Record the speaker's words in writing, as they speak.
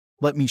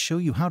Let me show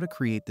you how to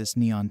create this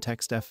neon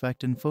text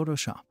effect in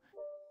Photoshop.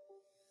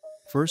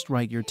 First,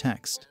 write your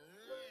text.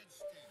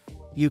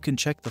 You can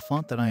check the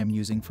font that I am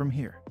using from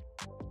here.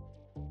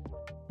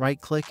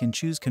 Right-click and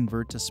choose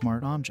Convert to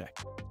Smart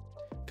Object.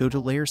 Go to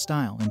Layer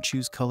Style and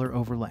choose Color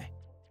Overlay.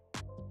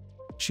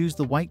 Choose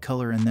the white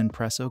color and then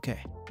press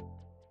OK.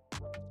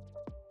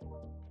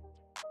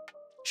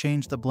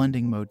 Change the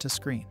blending mode to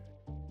Screen.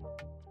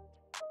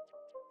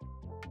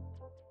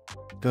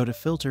 Go to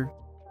Filter,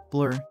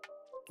 Blur,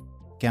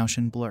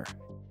 Gaussian Blur.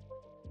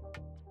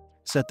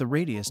 Set the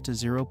radius to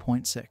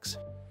 0.6.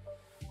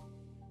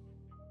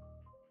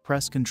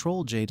 Press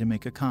Ctrl J to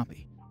make a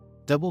copy.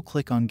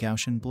 Double-click on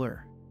Gaussian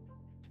Blur.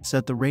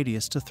 Set the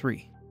radius to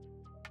 3.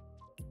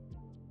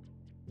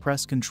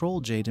 Press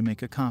Ctrl J to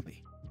make a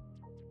copy.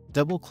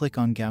 Double-click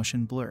on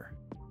Gaussian Blur.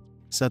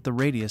 Set the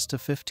radius to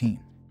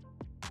 15.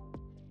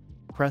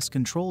 Press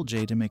Ctrl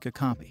J to make a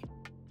copy.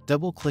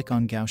 Double-click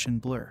on Gaussian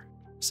Blur.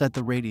 Set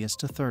the radius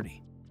to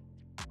 30.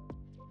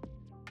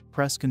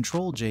 Press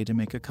Ctrl J to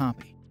make a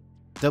copy.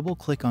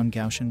 Double-click on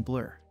Gaussian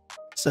Blur.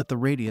 Set the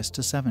radius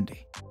to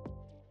 70.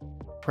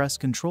 Press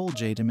Ctrl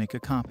J to make a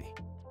copy.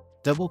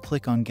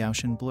 Double-click on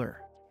Gaussian Blur.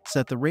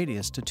 Set the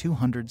radius to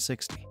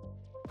 260.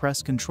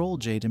 Press Ctrl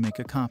J to make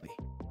a copy.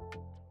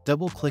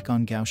 Double-click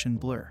on Gaussian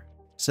Blur.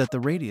 Set the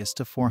radius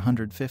to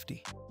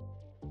 450.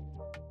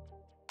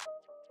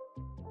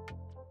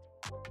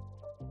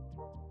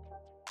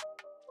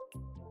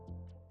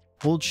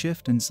 Hold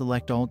Shift and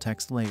select all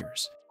text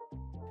layers.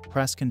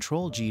 Press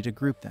Ctrl G to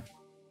group them.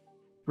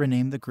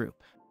 Rename the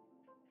group.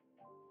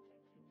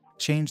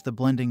 Change the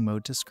blending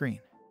mode to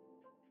Screen.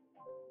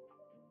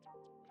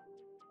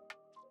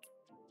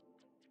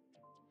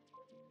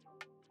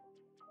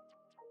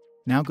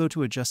 Now go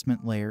to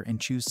Adjustment Layer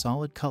and choose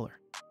Solid Color.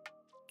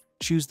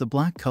 Choose the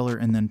black color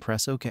and then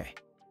press OK.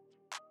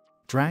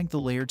 Drag the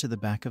layer to the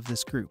back of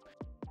this group.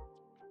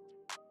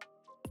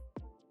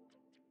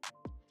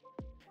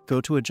 Go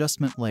to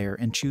Adjustment Layer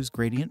and choose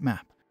Gradient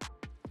Map.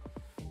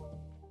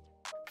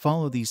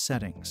 Follow these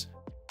settings.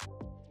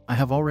 I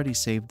have already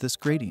saved this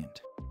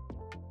gradient.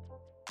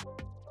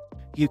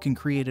 You can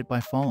create it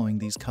by following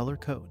these color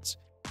codes.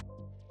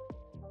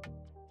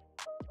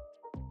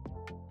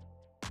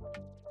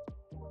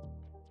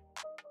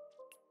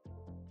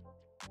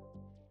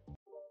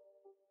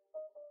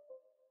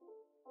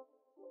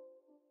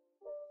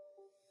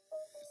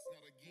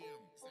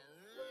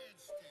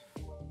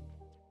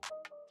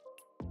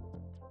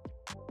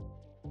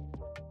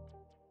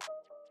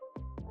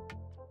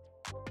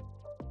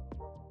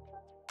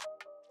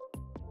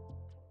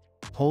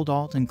 Hold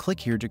Alt and click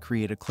here to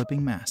create a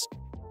clipping mask.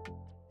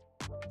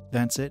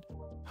 That's it.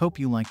 Hope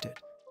you liked it.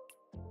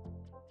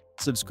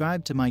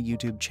 Subscribe to my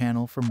YouTube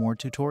channel for more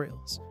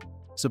tutorials.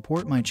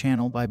 Support my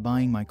channel by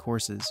buying my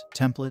courses,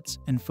 templates,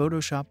 and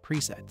Photoshop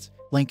presets.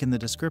 Link in the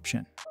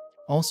description.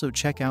 Also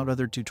check out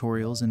other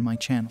tutorials in my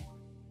channel.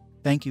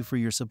 Thank you for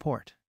your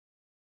support.